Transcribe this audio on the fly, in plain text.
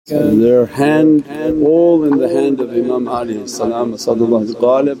their hand all in the hand of Imam Ali salam, Asadullah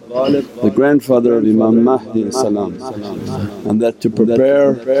al-Ghalib, the grandfather of Imam Mahdi salam. And that to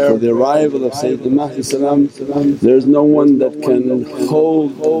prepare for the arrival of Sayyidina Mahdi salam, there is no one that can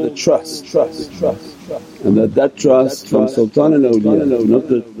hold the trust. And that trust from Sultan al-Awliya, not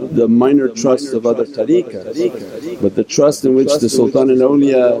the minor trust of other tariqahs, but the trust in which the Sultan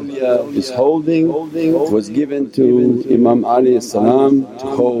al-Awliya is holding was given to Imam Ali salam to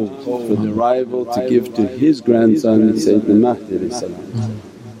hold for the arrival to give to his grandson Sayyidina Mahdi.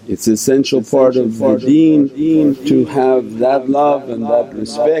 It's an essential part of the deen to have that love and that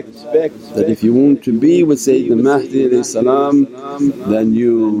respect, that if you want to be with Sayyidina Mahdi then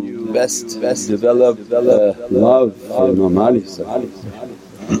you best develop love for Imam Ali,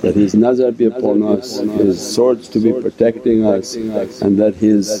 that his nazar be upon us, his swords to be protecting us, and that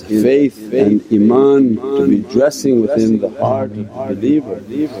his faith and iman to be dressing within the heart of the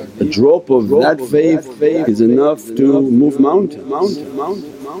believer. A drop of that faith is enough to move mountains.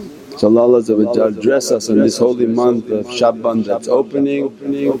 So Allah dress us in this holy month of Shaban that's opening,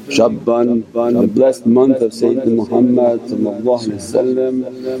 Shaban, the blessed month of Sayyidina Muhammad,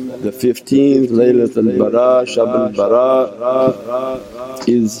 the 15th Laylatul Bara, Shab al-Bara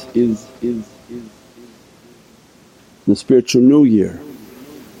is the spiritual new year,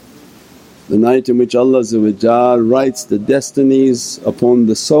 the night in which Allah writes the destinies upon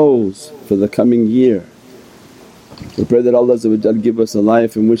the souls for the coming year. We pray that Allah give us a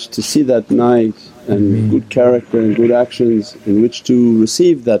life in which to see that night and good character and good actions in which to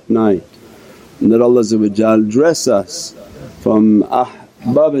receive that night, and that Allah dress us from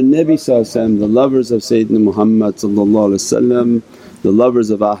Ahbab al-Nabi the lovers of Sayyidina Muhammad, the lovers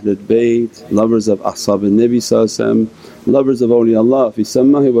of Ahlul Bayt, lovers of Ashab al-Nabi, lovers of awliyaullah fi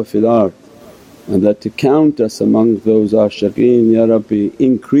sammahi wa fil ard, and that to count us among those ashiqeen. Ya Rabbi,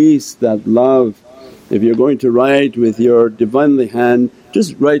 increase that love. If you're going to write with your Divinely hand,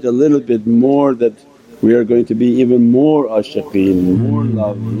 just write a little bit more, that we are going to be even more ashiqeen, more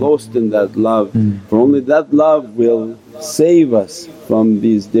love, lost in that love, for only that love will save us from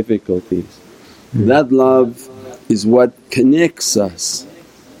these difficulties. That love is what connects us.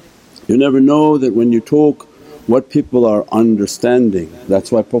 You never know that when you talk what people are understanding.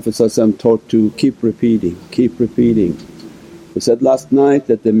 That's why Prophet taught to keep repeating. We said last night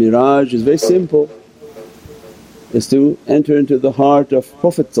that the miraj is very simple, is to enter into the heart of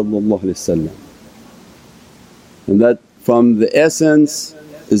Prophet, and that from the essence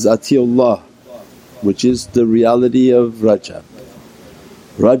is Atiullah, which is the reality of Rajab.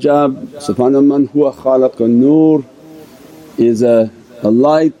 Rajab, subhana man huwa khalaqan nur, is a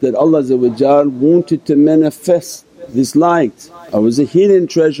light that Allah wanted to manifest. This light was a hidden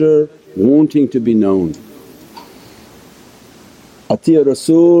treasure wanting to be known. Atiya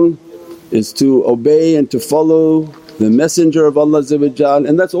Rasul is to obey and to follow the messenger of Allah,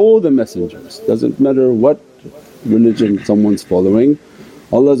 and that's all the messengers, doesn't matter what religion someone's following.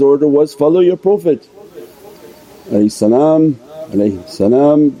 Allah's order was, follow your Prophet salam,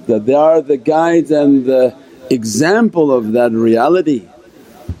 that they are the guides and the example of that reality.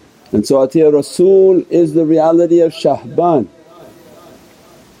 And so Atiya Rasul is the reality of Shaban,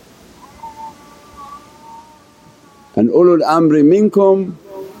 and ulul amri minkum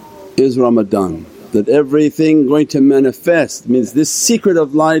is Ramadan. That everything going to manifest means this secret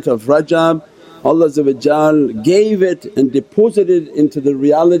of light of Rajab, Allah gave it and deposited into the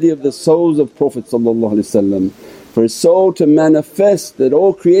reality of the souls of Prophet, for his soul to manifest that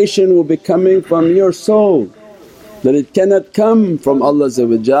all creation will be coming from your soul, that it cannot come from Allah,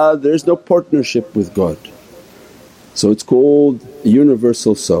 there is no partnership with God. So it's called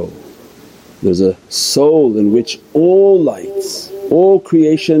universal soul. There's a soul in which all lights, all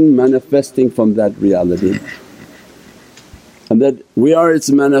creation manifesting from that reality, and that we are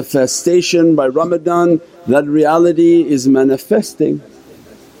its manifestation. By Ramadan that reality is manifesting,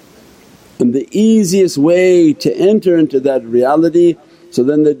 and the easiest way to enter into that reality, so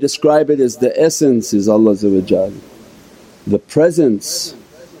then they describe it as the essence is Allah, the presence.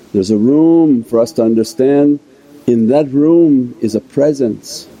 There's a room for us to understand, in that room is a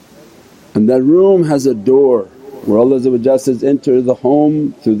presence, and that room has a door where Allah says, enter the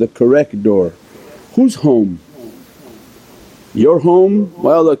home through the correct door. Whose home? Your home?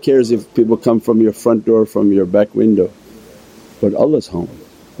 Why Allah cares if people come from your front door, from your back window, but Allah's home,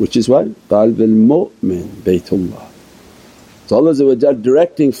 which is what? Qalb al-mu'min Baytullah. So Allah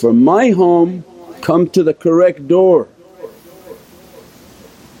directing, for my home come to the correct door,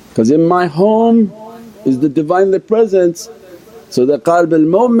 because in my home is the Divinely Presence. So the Qalb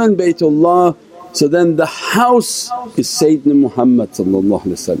al-mu'min Baytullah So then the house is Sayyidina Muhammad,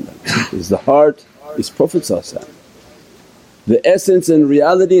 is the heart is Prophet. The essence and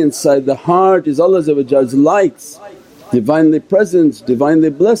reality inside the heart is Allah's lights, Divinely presence, Divinely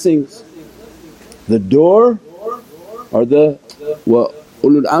blessings. The door are the wa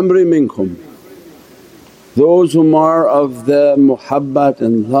ulul amri minkum, those whom are of the muhabbat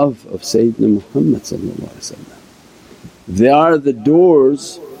and love of Sayyidina Muhammad. They are the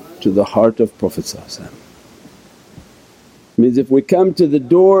doors to the heart of Prophet. Means if we come to the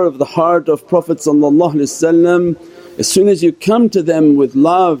door of the heart of Prophet, as soon as you come to them with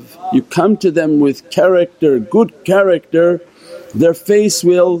love, you come to them with character, good character, their face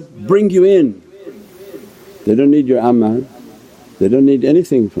will bring you in. They don't need your amal, they don't need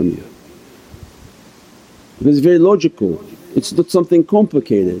anything from you. Because it's very logical, it's not something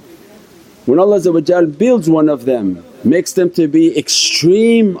complicated. When Allah builds one of them, makes them to be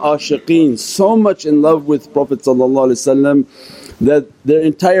extreme ashiqeen, so much in love with Prophet that their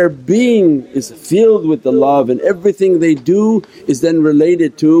entire being is filled with the love, and everything they do is then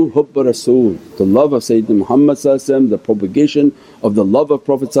related to hubb Rasul, the love of Sayyidina Muhammad, the propagation of the love of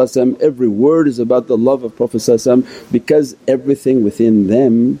Prophet. Every word is about the love of Prophet because everything within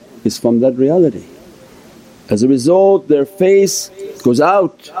them is from that reality. As a result their face goes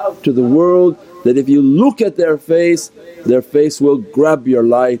out to the world, that if you look at their face will grab your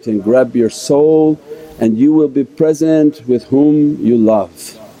light and grab your soul, and you will be present with whom you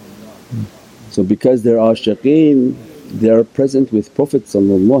love. So because they're ashiqeen, they are present with Prophet at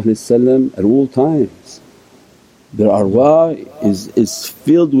all times. Their arwah is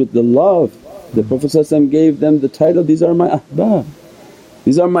filled with the love. The Prophet gave them the title, these are my ahbab,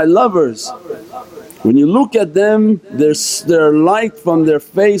 these are my lovers. When you look at them, their light from their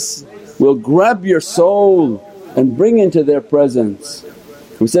face will grab your soul and bring into their presence.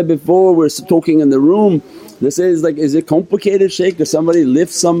 We said before, we're talking in the room, they say, it's like, is it complicated Shaykh? Does somebody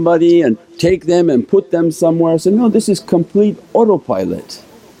lift somebody and take them and put them somewhere? I said, no, this is complete autopilot.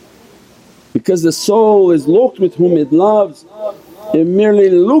 Because the soul is locked with whom it loves, it merely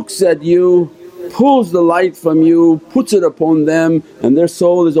looks at you, pulls the light from you, puts it upon them, and their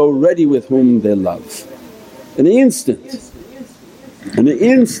soul is already with whom they love. In an instant, in an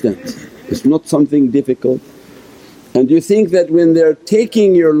instant, it's not something difficult. And do you think that when they're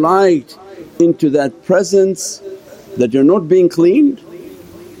taking your light into that presence that you're not being cleaned?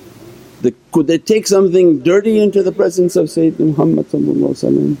 Could they take something dirty into the presence of Sayyidina Muhammad?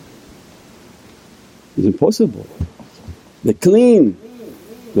 It's impossible. They clean,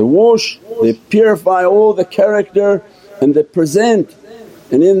 they wash, they purify all the character and they present.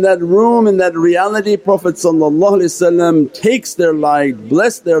 And in that room, in that reality, Prophet takes their light,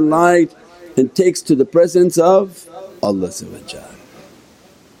 bless their light, and takes to the presence of Allah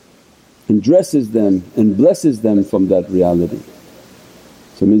and dresses them and blesses them from that reality.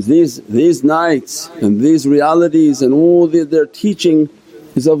 So means these nights and these realities and all their teaching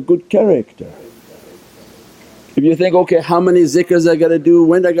is of good character. If you think, okay, how many zikrs I gotta do,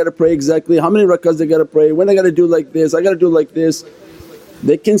 when I gotta pray exactly, how many rakahs I gotta pray, when I gotta do like this, I gotta do like this,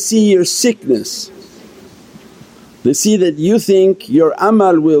 they can see your sickness. They see that you think your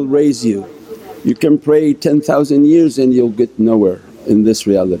amal will raise you. You can pray 10,000 years and you'll get nowhere in this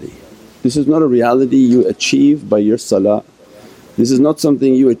reality. This is not a reality you achieve by your salah, this is not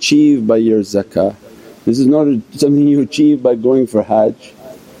something you achieve by your zakah, this is not something you achieve by going for hajj.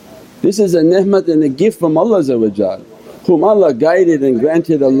 This is a ni'mat and a gift from Allah, whom Allah guided and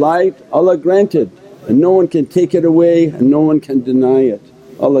granted a light, Allah granted, and no one can take it away and no one can deny it.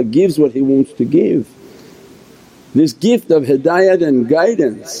 Allah gives what He wants to give. This gift of hidayat and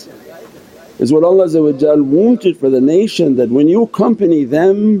guidance is what Allah wanted for the nation, that when you accompany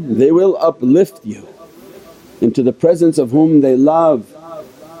them they will uplift you into the presence of whom they love,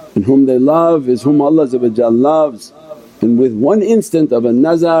 and whom they love is whom Allah loves, and with one instant of a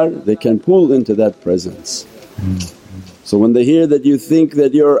nazar they can pull into that presence. So when they hear that you think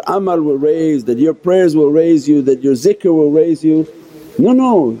that your amal will raise, that your prayers will raise you, that your zikr will raise you,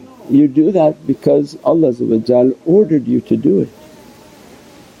 no, you do that because Allah ordered you to do it.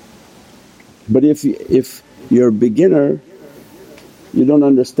 But if you're a beginner, you don't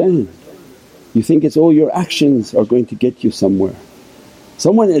understand. You think it's all your actions are going to get you somewhere.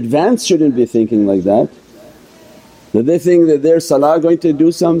 Someone advanced shouldn't be thinking like that. That they think that their salah going to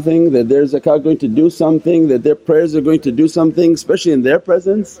do something, that their zakah going to do something, that their prayers are going to do something, especially in their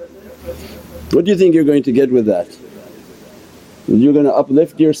presence. What do you think you're going to get with that? That you're going to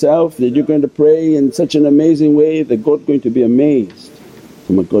uplift yourself, that you're going to pray in such an amazing way that God's going to be amazed.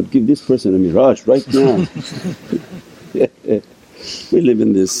 Oh my God, give this person a miraj right now. We live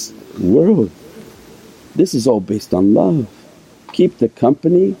in this world. This is all based on love. Keep the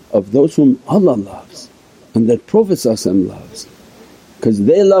company of those whom Allah loves and that Prophet loves, because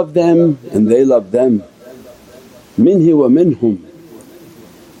they love them and they love them. Minhi wa minhum.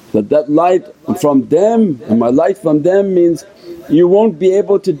 That light from them and my light from them means you won't be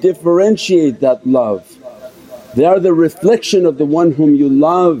able to differentiate that love. They are the reflection of the one whom you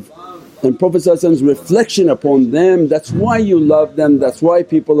love and Prophet's reflection upon them. That's why you love them, that's why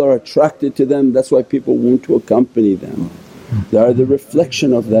people are attracted to them, that's why people want to accompany them. They are the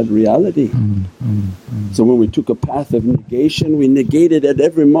reflection of that reality. So when we took a path of negation, we negated at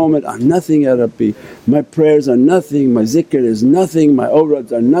every moment, I'm nothing Ya Rabbi, my prayers are nothing, my zikr is nothing, my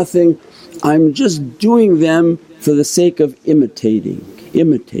awrads are nothing. I'm just doing them for the sake of imitating.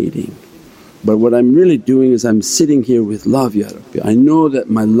 But what I'm really doing is I'm sitting here with love, Ya Rabbi. I know that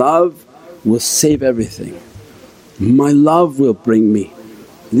my love will save everything, my love will bring me.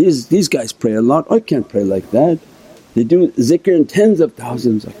 These guys pray a lot, I can't pray like that. They do zikr in tens of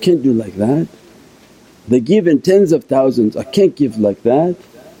thousands, I can't do like that. They give in tens of thousands, I can't give like that.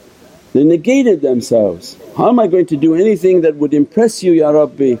 They negated themselves. How am I going to do anything that would impress you Ya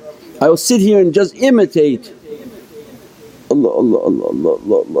Rabbi? I will sit here and just imitate. Allah, Allah, Allah, Allah,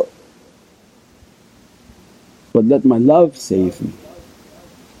 Allah, Allah. But let my love save me.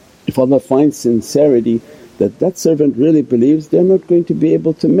 If Allah finds sincerity that servant really believes, they're not going to be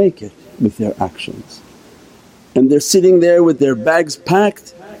able to make it with their actions. And they're sitting there with their bags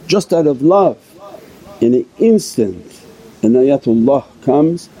packed just out of love. In an instant inayatullah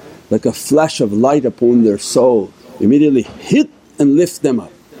comes like a flash of light upon their soul, immediately hit and lift them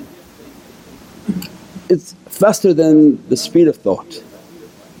up. It's faster than the speed of thought.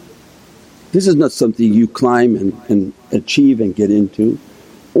 This is not something you climb and achieve and get into.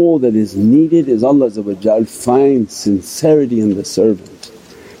 All that is needed is Allah finds sincerity in the servant,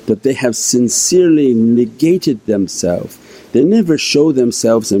 that they have sincerely negated themselves. They never show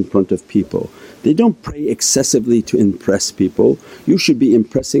themselves in front of people. They don't pray excessively to impress people. You should be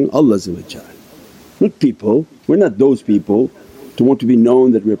impressing Allah, not people. We're not those people to want to be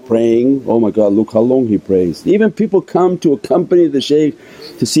known that we're praying, oh my God look how long he prays. Even people come to accompany the shaykh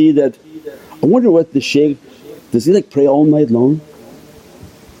to see that, I wonder what the shaykh, does he like pray all night long?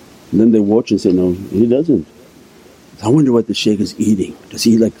 And then they watch and say, no he doesn't. I wonder what the shaykh is eating, does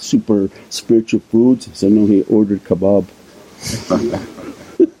he like super spiritual foods? So no, he ordered kebab.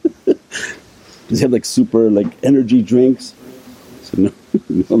 Does he have like super like energy drinks? So no,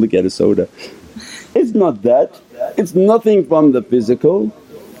 we only get a soda. It's not that, it's nothing from the physical.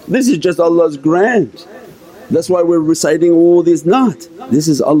 This is just Allah's grant. That's why we're reciting all these naat. This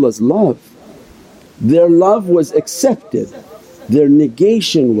is Allah's love. Their love was accepted, their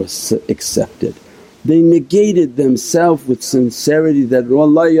negation was accepted. They negated themselves with sincerity that,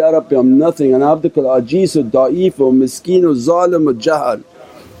 Wallahi Ya Rabbi I'm nothing, ana abdukal ajizu da'ifu miskinu zalimu jahal,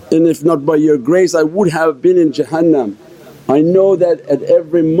 and if not by your grace I would have been in Jahannam. I know that at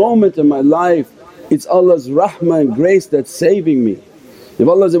every moment of my life it's Allah's rahmah and grace that's saving me. If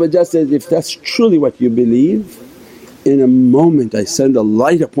Allah says, if that's truly what you believe, in a moment I send a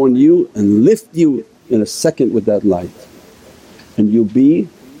light upon you and lift you in a second with that light, and you'll be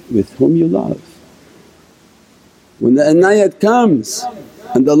with whom you love. When the inayat comes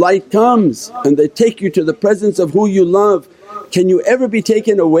and the light comes and they take you to the presence of who you love, can you ever be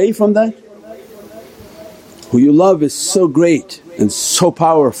taken away from that? Who you love is so great and so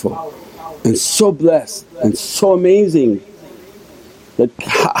powerful and so blessed and so amazing that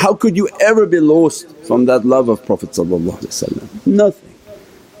how could you ever be lost from that love of Prophet? Nothing.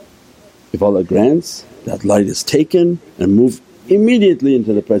 If Allah grants, that light is taken and moved immediately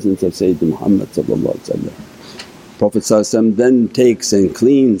into the presence of Sayyidina Muhammad. Prophet then takes and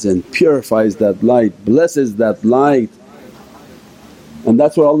cleans and purifies that light, blesses that light. And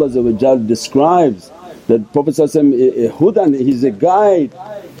that's what Allah describes, that Prophet hudan, he's a guide,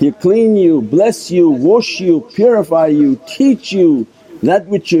 he'll clean you, bless you, wash you, purify you, teach you that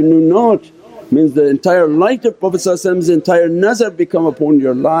which you knew not. Means the entire light of Prophet's entire nazar become upon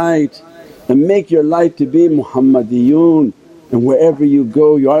your light and make your light to be Muhammadiyun, and wherever you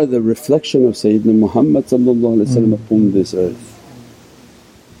go you are the reflection of Sayyidina Muhammad upon this earth.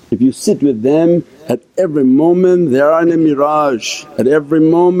 If you sit with them at every moment they are in a mirage, at every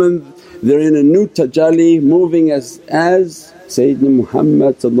moment they're in a new tajalli moving as Sayyidina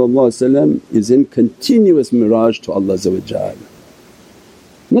Muhammad is in continuous mirage to Allah.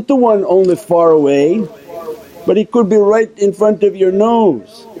 Not the one only far away, but he could be right in front of your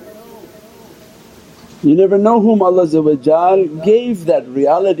nose. You never know whom Allah gave that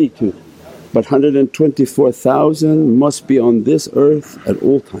reality to. But 124,000 must be on this earth at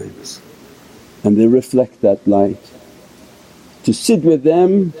all times. and they reflect that light. To sit with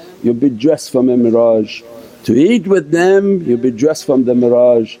them you'll be dressed from a mirage, to eat with them you'll be dressed from the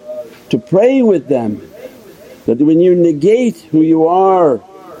mirage, to pray with them, that when you negate who you are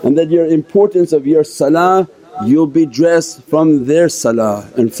and that your importance of your salah, you'll be dressed from their salah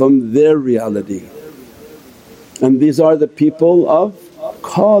and from their reality. And these are the people of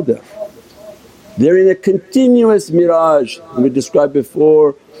Qadr. They're in a continuous mirage. We described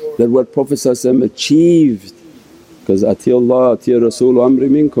before that what Prophet achieved, because Ati Allah, Ati Rasul amri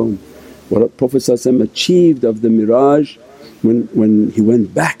minkum, what Prophet achieved of the mirage when he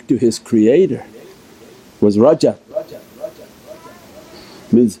went back to his Creator was Rajab.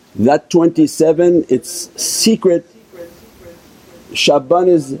 Means that 27 it's secret. Shaban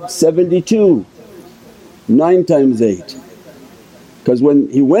is 72, 9 times 8. Because when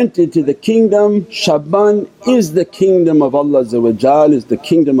he went into the kingdom, Shaban is the kingdom of Allah, is the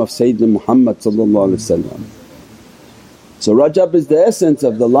kingdom of Sayyidina Muhammad. So Rajab is the essence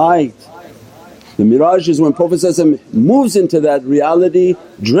of the light. The mirage is when Prophet moves into that reality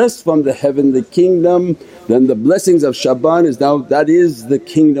dressed from the heavenly kingdom, then the blessings of Shaban is now that is the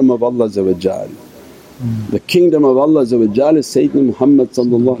kingdom of Allah. The kingdom of Allah is Sayyidina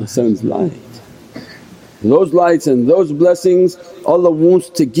Muhammad's light. Those lights and those blessings Allah wants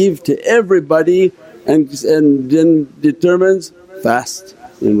to give to everybody and then determines fast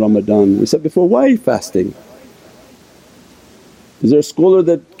in Ramadan. We said before, why fasting? Is there a scholar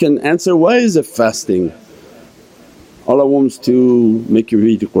that can answer why is it fasting? Allah wants to make you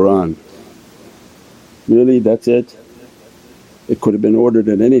read the Qur'an. Really, that's it? It could have been ordered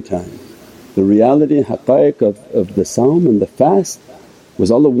at any time. The reality, haqqaiq of the Sawm and the fast was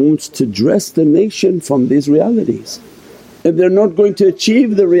Allah wants to dress the nation from these realities. And they're not going to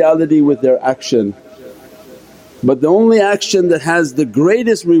achieve the reality with their action. But the only action that has the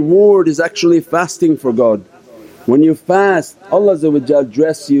greatest reward is actually fasting for God. When you fast, Allah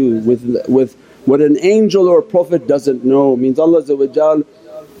dress you with what an angel or a prophet doesn't know. Means Allah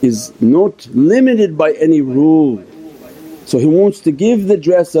is not limited by any rule. So He wants to give the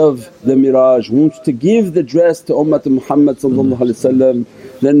dress of the miraj, wants to give the dress to Ummat Muhammad,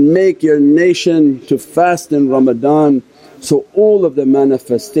 then make your nation to fast in Ramadan. So all of the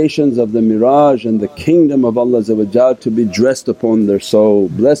manifestations of the miraj and the kingdom of Allah to be dressed upon their soul,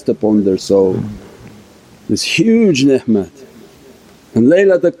 blessed upon their soul. This huge ni'mat. And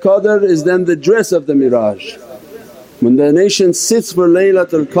Laylatul Qadr is then the dress of the miraj. When the nation sits for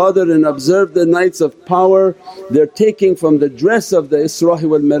Laylatul Qadr and observe the nights of power, they're taking from the dress of the Isra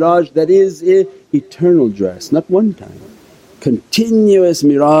wal Miraj, that is a eternal dress, not one time. Continuous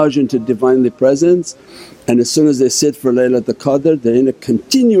miraj into Divinely Presence, and as soon as they sit for Laylatul Qadr they're in a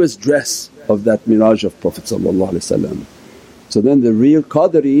continuous dress of that miraj of Prophet. So then the real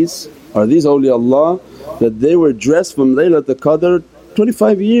Qadris are these awliyaullah that they were dressed from Laylatul Qadr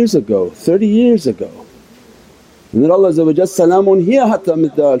 25 years ago, 30 years ago. And then Allah Salaamun hiya hatta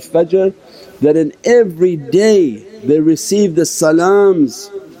midda al-fajr, that in every day they receive the salams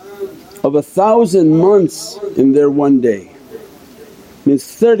of 1,000 months in their one day. Means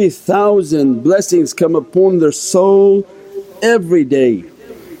 30,000 blessings come upon their soul every day.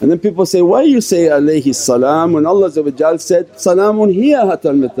 And then people say, why you say alayhi salam when Allah said, Salaamun hiya hatta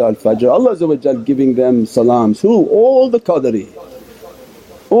midda al-fajr. Allah giving them salams. Who? All the Qadri.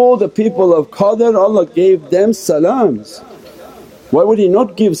 All the people of Qadr Allah gave them salams. Why would He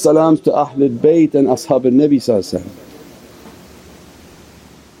not give salams to Ahlul Bayt and Ashab al-Nabi?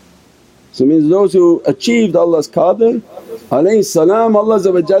 So means those who achieved Allah's Qadr alayhi salam,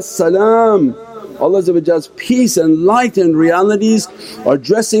 Allah's salam, Allah's peace and light and realities are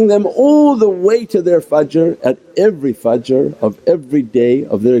dressing them all the way to their fajr at every fajr of every day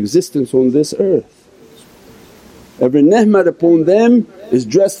of their existence on this earth. Every ni'mat upon them is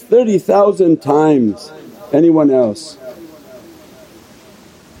dressed 30,000 times anyone else.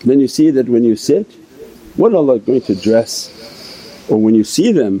 Then you see that when you sit, what Allah going to dress? Or when you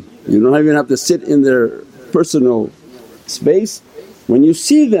see them, you don't even have to sit in their personal space. When you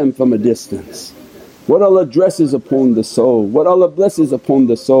see them from a distance, what Allah dresses upon the soul, what Allah blesses upon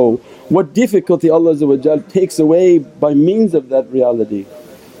the soul, what difficulty Allah takes away by means of that reality,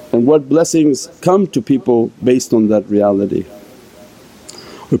 and what blessings come to people based on that reality.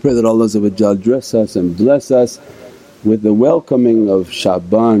 We pray that Allah dress us and bless us with the welcoming of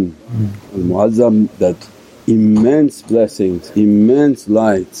Shaban al-Mu'azzam, that immense blessings, immense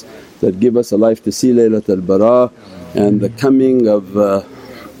lights that give us a life to see Laylatul Bara, and the coming of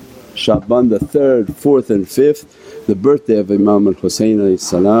Shaban the 3rd, 4th and 5th, the birthday of Imam al-Husayn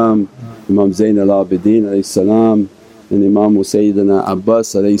Imam Zayn al-Abidin and Imam Sayyidina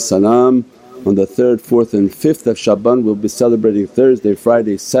Abbas On the 3rd, 4th and 5th of Shaban we'll be celebrating Thursday,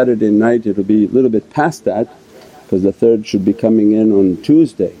 Friday, Saturday night. It'll be a little bit past that because the 3rd should be coming in on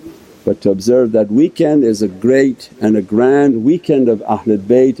Tuesday. But to observe that weekend is a great and a grand weekend of Ahlul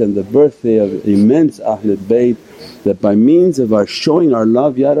Bayt and the birthday of immense Ahlul Bayt, that by means of our showing our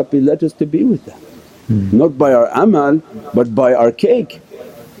love, Ya Rabbi, let us to be with them. Not by our amal but by our cake.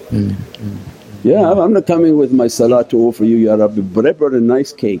 Yeah, I'm not coming with my salah to offer you, Ya Rabbi, but I brought a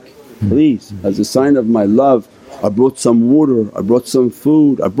nice cake. Please, as a sign of my love, I brought some water, I brought some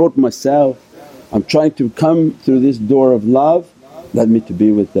food, I brought myself. I'm trying to come through this door of love, let me to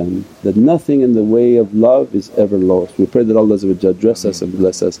be with them, that nothing in the way of love is ever lost. We pray that Allah dress us and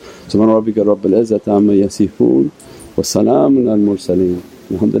bless us. Subhana rabbika rabbil izzati amma yasifoon wa salaamun al mursaleen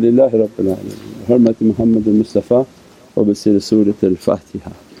walhamdulillahi rabbil alameen. Bi hurmati Muhammad al-Mustafa wa bi siri Surat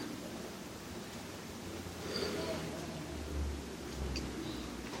al-Fatiha.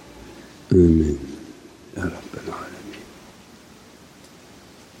 Ameen Ya Rabbil Alameen.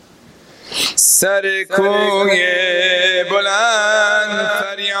 سر کوی بلند